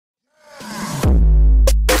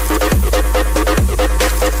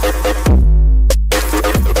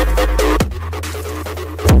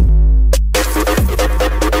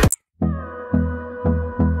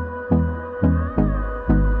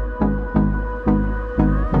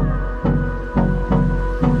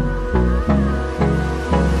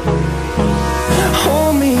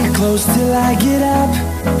close till I get up.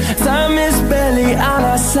 Time is barely on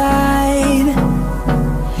our side.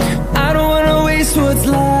 I don't wanna waste what's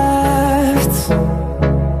left.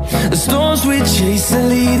 The storms we chase are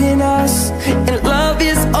leading us, and love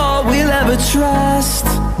is all we'll ever trust.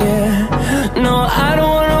 Yeah, no, I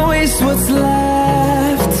don't wanna waste what's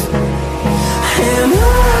left. And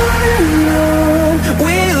on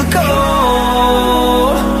we'll go,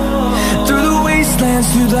 through the wastelands,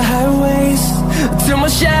 through the highways, till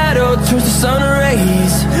my shadow turns to sun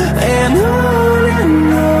rays. And on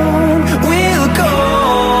we'll go,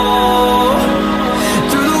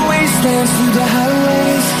 through the wastelands, through the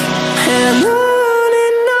highways, and on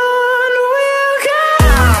we'll go.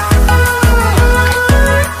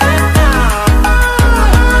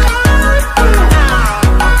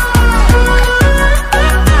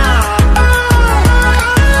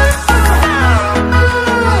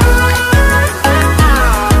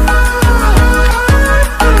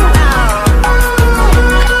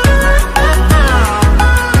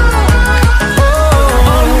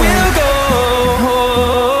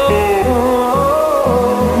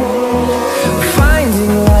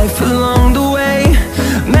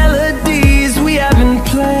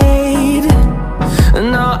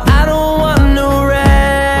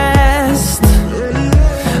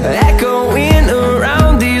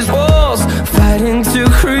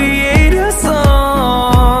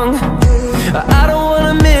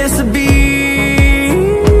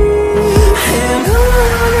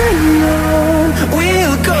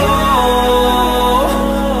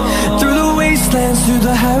 Through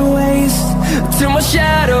the highways, till my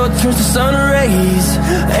shadow turns to sun rays.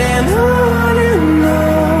 And on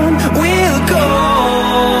we'll go,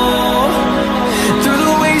 through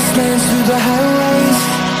the wastelands, through the highways,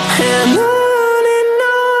 and on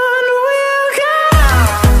we'll go.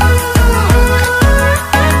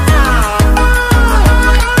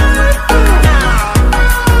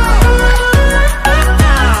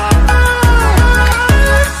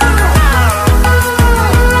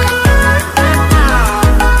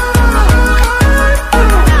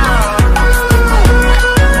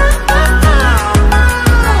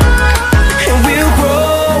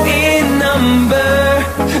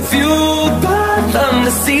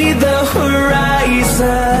 See the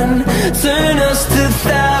horizon, turn us to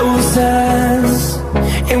thousands,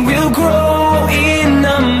 and we'll grow in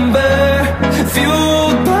number,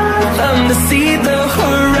 fueled by them to see the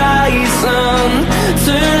horizon,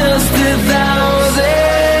 turn us to thousands.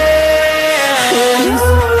 And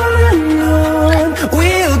on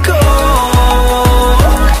we'll go,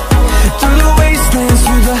 through the wastelands,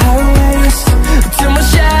 through the highways, till my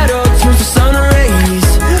shadow turns to sun rays.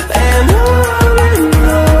 And on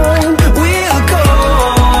we'll go,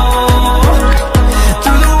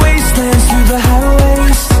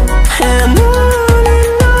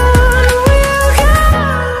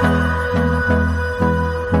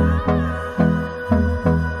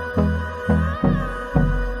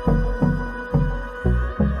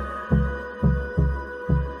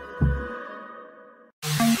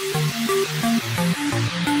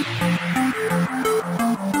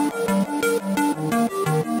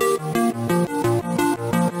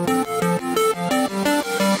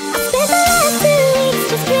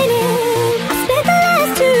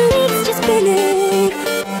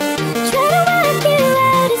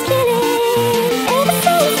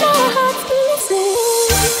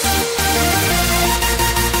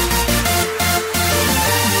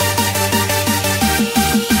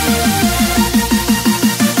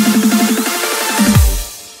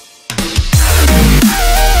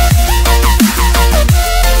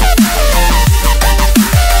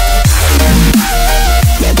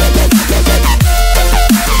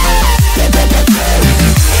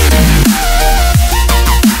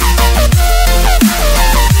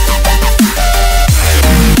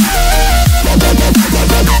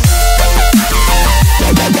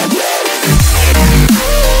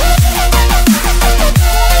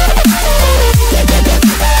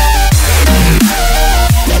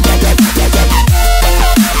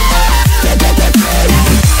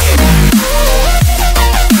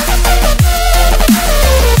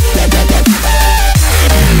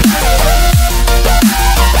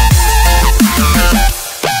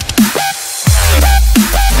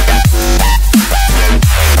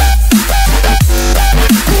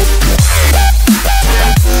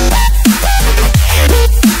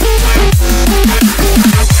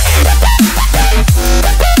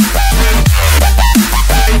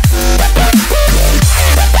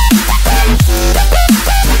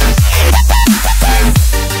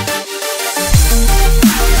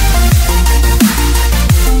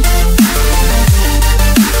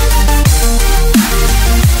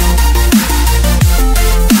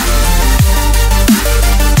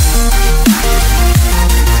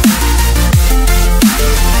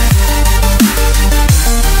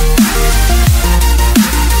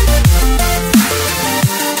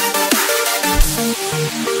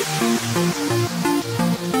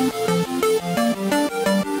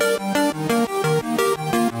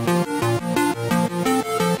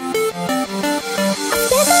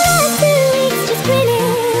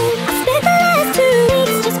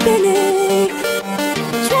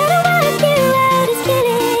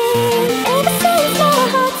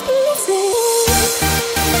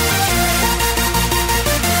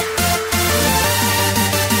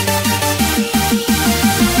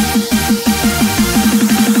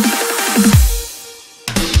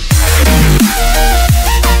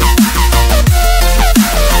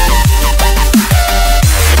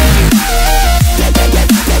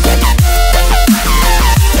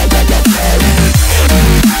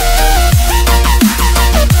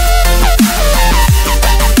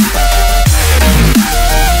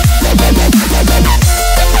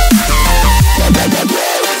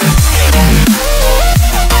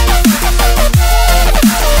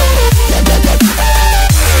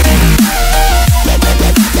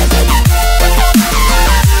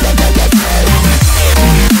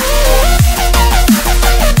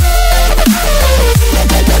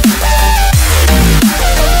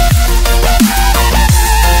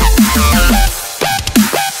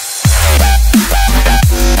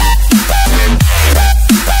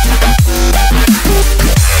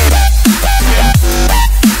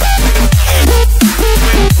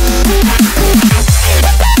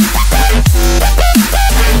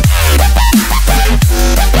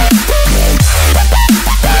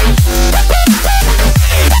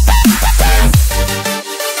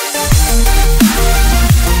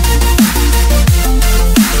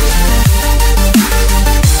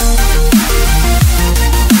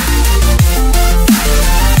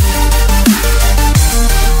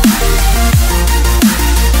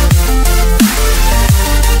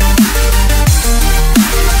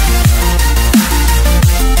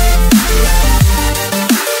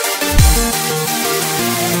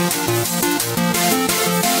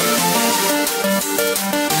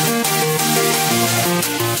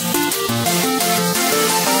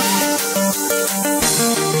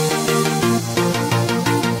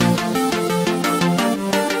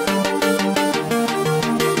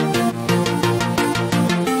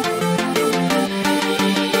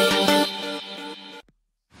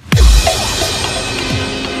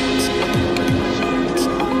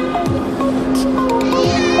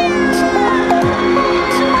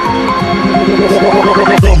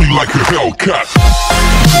 cut.